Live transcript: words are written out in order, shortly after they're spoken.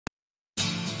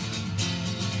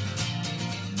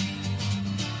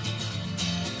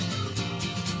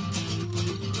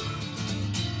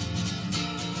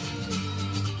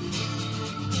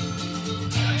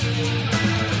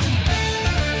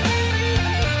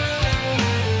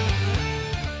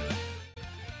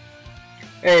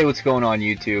Hey, what's going on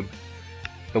YouTube?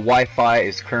 The Wi-Fi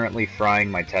is currently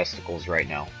frying my testicles right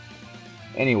now.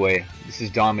 Anyway, this is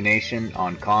Domination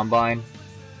on Combine.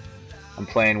 I'm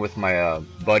playing with my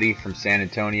buddy from San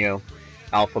Antonio,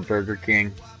 Alpha Burger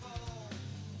King.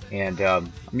 And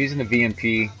I'm using the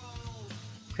VMP.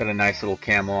 Got a nice little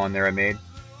camo on there I made.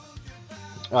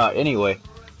 Anyway,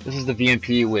 this is the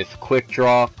VMP with quick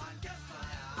draw,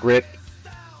 grip,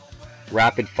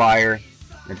 rapid fire,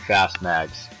 and fast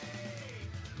mags.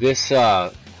 This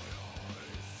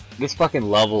fucking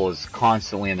level is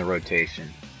constantly in the rotation.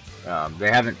 They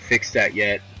haven't fixed that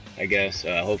yet, I guess.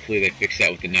 Hopefully they fix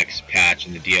that with the next patch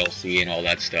and the DLC and all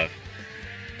that stuff.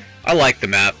 I like the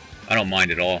map. I don't mind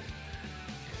at all.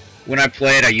 When I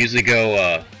play it, I usually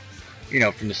go,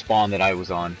 from the spawn that I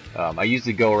was on. I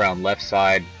usually go around left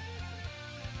side,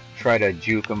 try to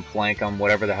juke them, flank them,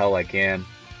 whatever the hell I can.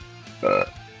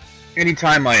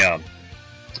 Anytime I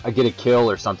get a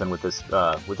kill or something with this,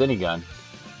 with any gun,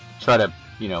 try to,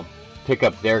 pick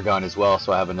up their gun as well,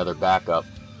 so I have another backup,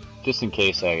 just in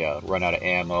case I run out of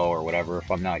ammo or whatever, if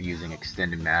I'm not using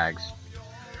extended mags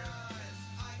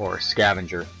or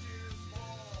scavenger.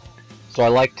 So I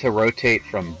like to rotate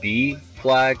from B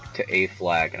flag to A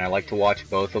flag, and I like to watch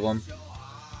both of them.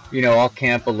 I'll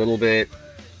camp a little bit.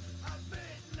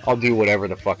 I'll do whatever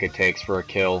the fuck it takes for a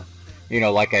kill.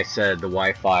 Like I said, the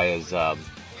Wi-Fi is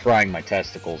frying my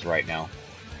testicles right now.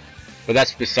 But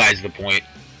that's besides the point.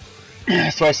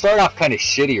 So I start off kind of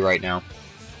shitty right now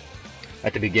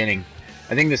at the beginning.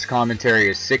 I think this commentary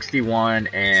is 61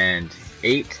 and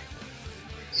 8.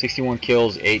 61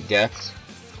 kills, 8 deaths.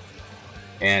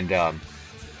 And I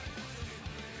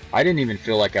didn't even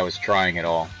feel like I was trying at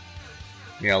all.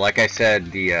 Like I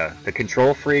said, the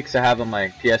control freaks I have on my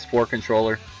PS4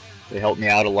 controller, they help me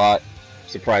out a lot.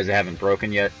 Surprised I haven't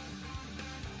broken yet.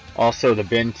 Also, the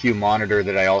BenQ monitor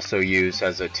that I also use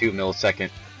has a 2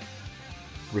 millisecond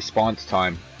response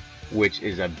time, which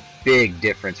is a big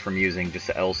difference from using just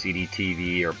an LCD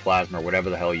TV or plasma or whatever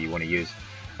the hell you want to use.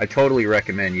 I totally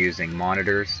recommend using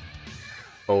monitors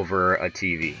over a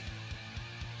TV.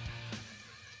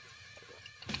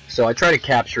 So I try to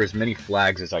capture as many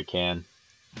flags as I can.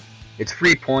 It's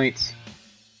free points,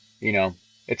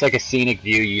 it's like a scenic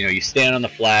view. You stand on the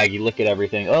flag, you look at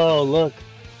everything. Oh, look,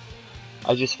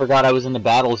 I just forgot I was in the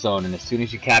battle zone, and as soon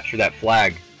as you capture that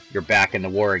flag, you're back in the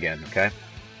war again, okay?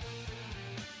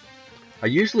 I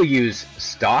usually use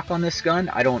stock on this gun.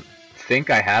 I don't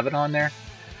think I have it on there.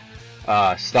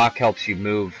 Stock helps you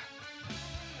move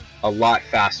a lot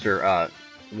faster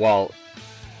while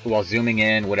zooming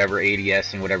in, whatever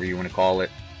ADS and whatever you want to call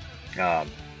it.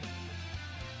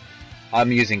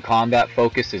 I'm using combat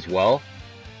focus as well.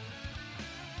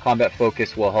 Combat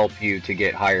focus will help you to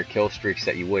get higher kill streaks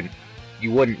that you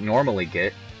wouldn't normally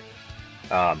get.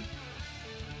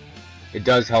 It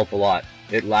does help a lot.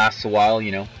 It lasts a while,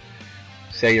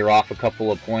 Say you're off a couple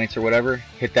of points or whatever,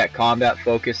 hit that combat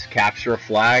focus, capture a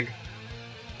flag,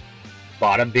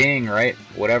 bada bing, right?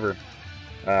 Whatever.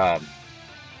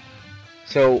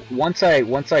 So once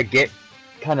I get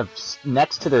kind of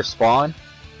next to their spawn,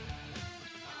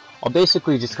 I'll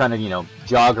basically just kind of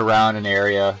jog around an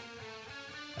area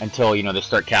until they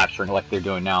start capturing, like they're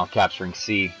doing now, capturing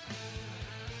C.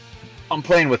 I'm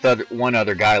playing with one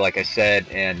other guy, like I said,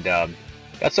 and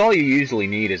that's all you usually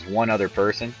need is one other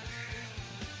person.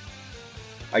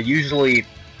 I usually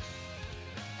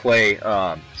play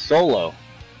solo,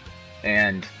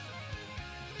 and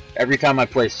every time I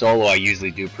play solo I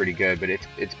usually do pretty good, but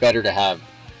it's better to have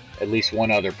at least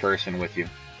one other person with you.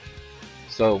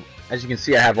 So as you can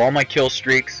see, I have all my kill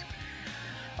streaks.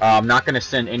 I'm not going to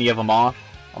send any of them off.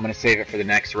 I'm going to save it for the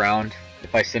next round.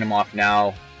 If I send them off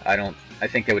now, I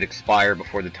think they would expire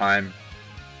before the time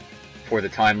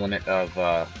limit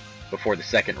of before the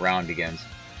second round begins.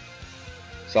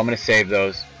 So I'm going to save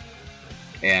those,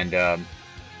 and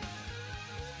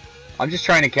I'm just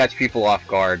trying to catch people off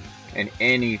guard in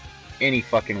any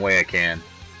fucking way I can,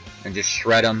 and just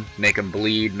shred them, make them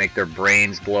bleed, make their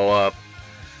brains blow up,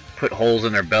 put holes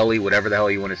in their belly, whatever the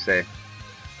hell you want to say.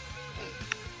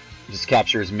 Just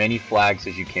capture as many flags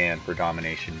as you can for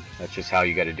domination. That's just how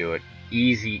you got to do it.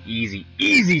 Easy, easy,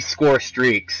 easy score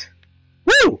streaks.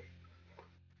 Woo!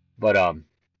 But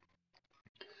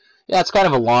yeah, it's kind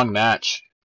of a long match.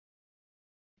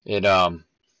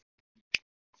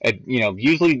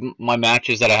 Usually my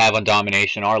matches that I have on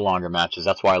Domination are longer matches.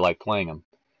 That's why I like playing them.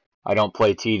 I don't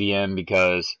play TDM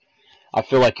because I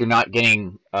feel like you're not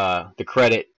getting the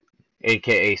credit,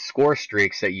 aka score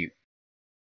streaks,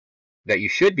 that you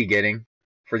should be getting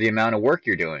for the amount of work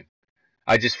you're doing.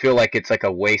 I just feel like it's like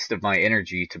a waste of my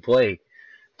energy to play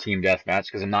team deathmatch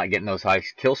because I'm not getting those high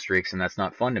kill streaks, and that's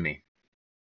not fun to me.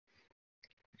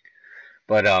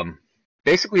 But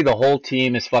basically the whole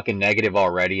team is fucking negative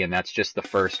already, and that's just the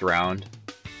first round.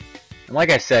 And like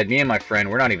I said, me and my friend,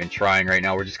 we're not even trying right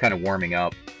now. We're just kind of warming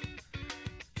up.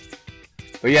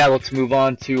 But yeah, let's move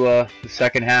on to the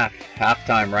second half.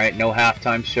 Halftime, right? No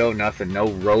halftime show, nothing. No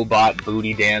robot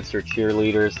booty dancer,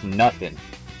 cheerleaders, nothing.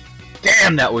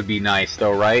 Damn, that would be nice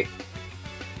though, right?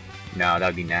 No, that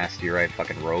would be nasty, right?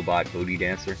 Fucking robot booty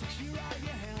dancer.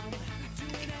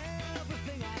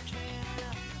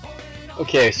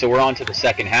 Okay, so we're on to the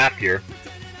second half here.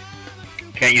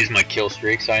 Can't use my kill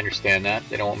streaks, I understand that.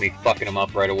 They don't want me fucking them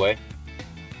up right away.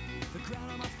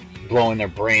 Blowing their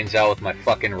brains out with my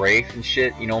fucking Wraith and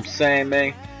shit, you know what I'm saying,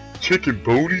 man? Chicken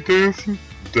booty dancing?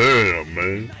 Damn,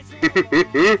 man.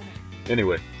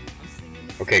 Anyway.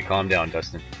 Okay, calm down,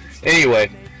 Dustin. Anyway.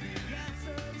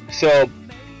 So,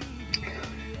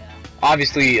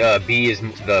 obviously, B is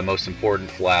the most important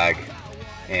flag.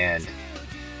 And,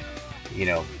 you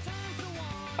know,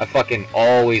 I fucking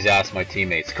always ask my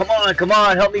teammates, come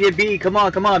on, help me get B, come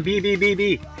on,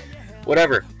 B.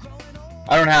 Whatever.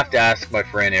 I don't have to ask my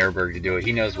friend Airberg to do it.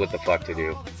 He knows what the fuck to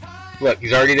do. Look,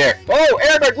 he's already there. Oh,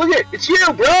 Airberg, look at it! It's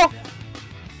you, bro!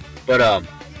 But,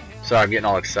 sorry, I'm getting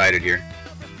all excited here.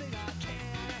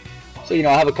 So, you know,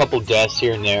 I have a couple deaths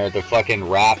here and there. The fucking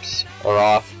wraps are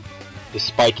off. The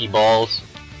spiky balls.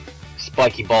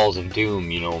 Spiky balls of doom,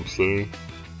 you know what I'm saying?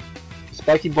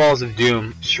 Spiky balls of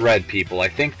doom shred people. I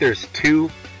think there's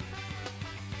two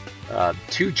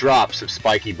drops of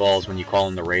spiky balls when you call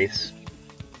them the Wraiths.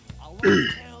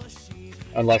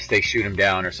 Unless they shoot him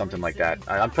down or something like that.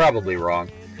 I'm probably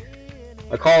wrong.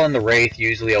 I call in the Wraith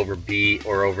usually over B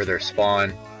or over their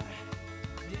spawn.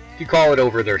 If you call it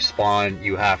over their spawn,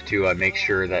 you have to make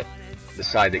sure that the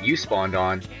side that you spawned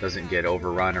on doesn't get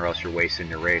overrun, or else you're wasting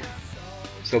your Wraith.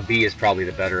 So B is probably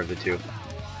the better of the two.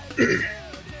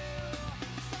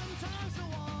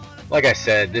 Like I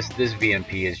said, this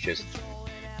VMP is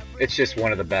it's just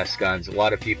one of the best guns. A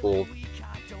lot of people,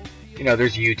 you know,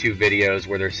 there's YouTube videos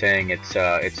where they're saying it's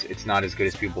not as good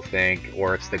as people think,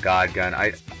 or it's the god gun.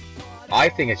 I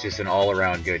think it's just an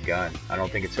all-around good gun. I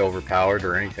don't think it's overpowered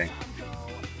or anything.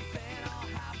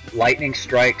 Lightning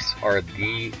strikes are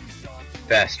the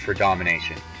best for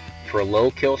domination. For a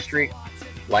low kill streak,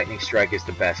 lightning strike is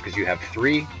the best because you have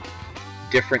 3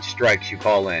 different strikes you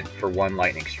call in for one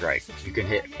lightning strike. You can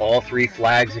hit all 3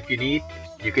 flags if you need.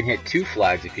 You can hit 2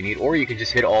 flags if you need, or you can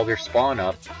just hit all their spawn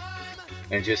up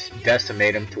and just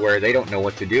decimate them to where they don't know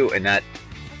what to do, and that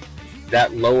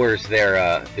lowers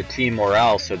their the team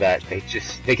morale, so that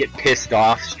they get pissed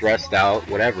off, stressed out,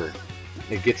 whatever.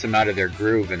 It gets them out of their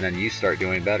groove, and then you start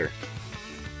doing better.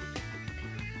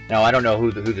 Now I don't know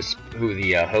who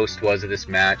the host was of this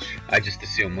match. I just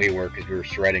assumed we were because we were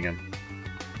shredding him.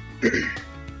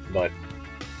 But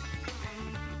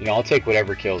you know, I'll take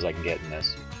whatever kills I can get in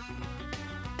this.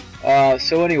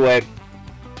 So anyway,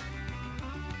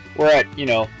 we're at, you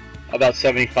know, about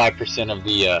 75% of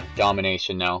the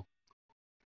domination now.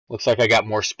 Looks like I got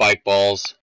more spike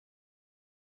balls.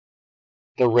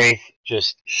 The Wraith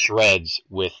just shreds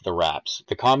with the wraps.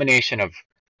 The combination of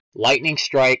lightning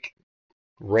strike,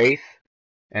 Wraith,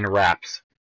 and wraps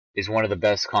is one of the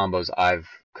best combos I've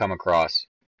come across.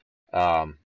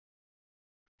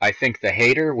 I think the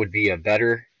hater would be a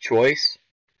better choice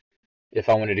if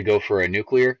I wanted to go for a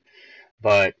nuclear,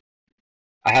 but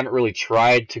I haven't really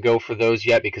tried to go for those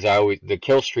yet because the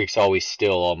kill streaks always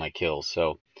steal all my kills.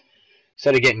 So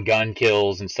instead of getting gun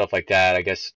kills and stuff like that, I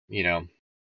guess, you know,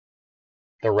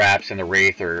 the wraps and the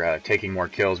Wraith are taking more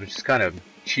kills, which is kind of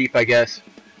cheap, I guess.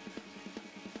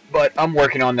 But I'm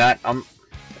working on that.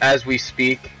 As we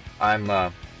speak, I'm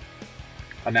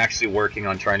actually working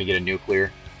on trying to get a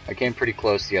nuclear. I came pretty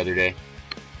close the other day.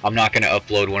 I'm not going to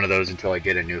upload one of those until I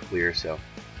get a nuclear, so.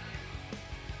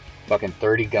 Fucking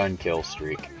 30 gun kill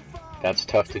streak. That's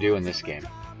tough to do in this game.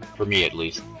 For me, at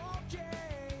least.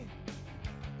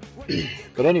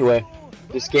 But anyway,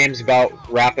 this game's about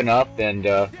wrapping up, and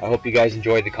I hope you guys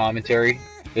enjoyed the commentary.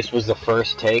 This was the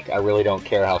first take. I really don't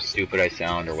care how stupid I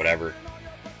sound or whatever.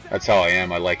 That's how I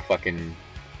am. I like fucking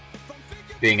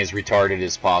being as retarded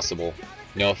as possible.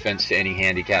 No offense to any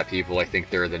handicapped people. I think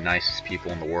they're the nicest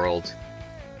people in the world.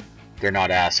 They're not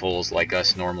assholes like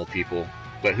us normal people.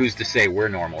 But who's to say we're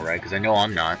normal, right? Because I know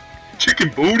I'm not. Chicken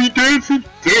booty dancing?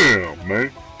 Damn,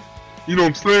 man. You know what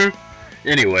I'm saying?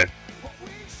 Anyway.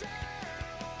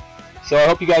 So I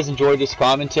hope you guys enjoyed this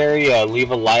commentary.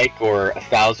 Leave a like or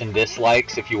 1,000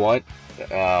 dislikes if you want.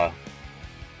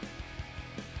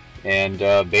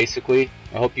 Basically,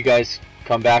 I hope you guys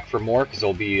come back for more, because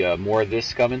there'll be more of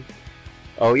this coming.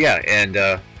 Oh yeah, and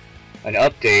an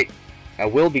update. I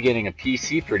will be getting a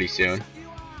PC pretty soon.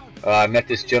 I met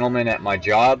this gentleman at my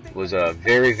job. Was a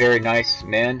very, very nice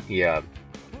man. He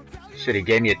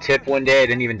gave me a tip one day. I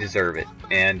didn't even deserve it.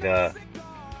 And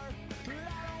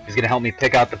he's gonna help me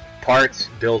pick out the parts,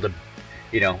 build a,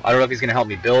 I don't know if he's gonna help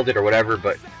me build it or whatever,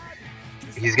 but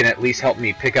he's gonna at least help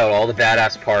me pick out all the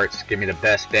badass parts, give me the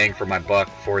best bang for my buck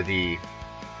for the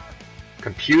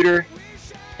computer,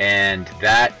 and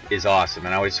that is awesome.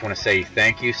 And I just want to say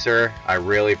thank you, sir. I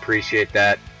really appreciate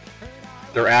that.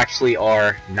 There actually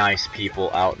are nice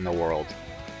people out in the world.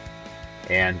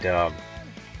 And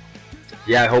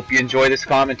yeah, I hope you enjoy this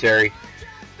commentary.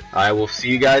 I will see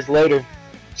you guys later.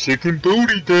 Chicken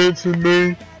booty dancing,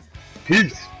 man.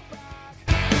 Peace.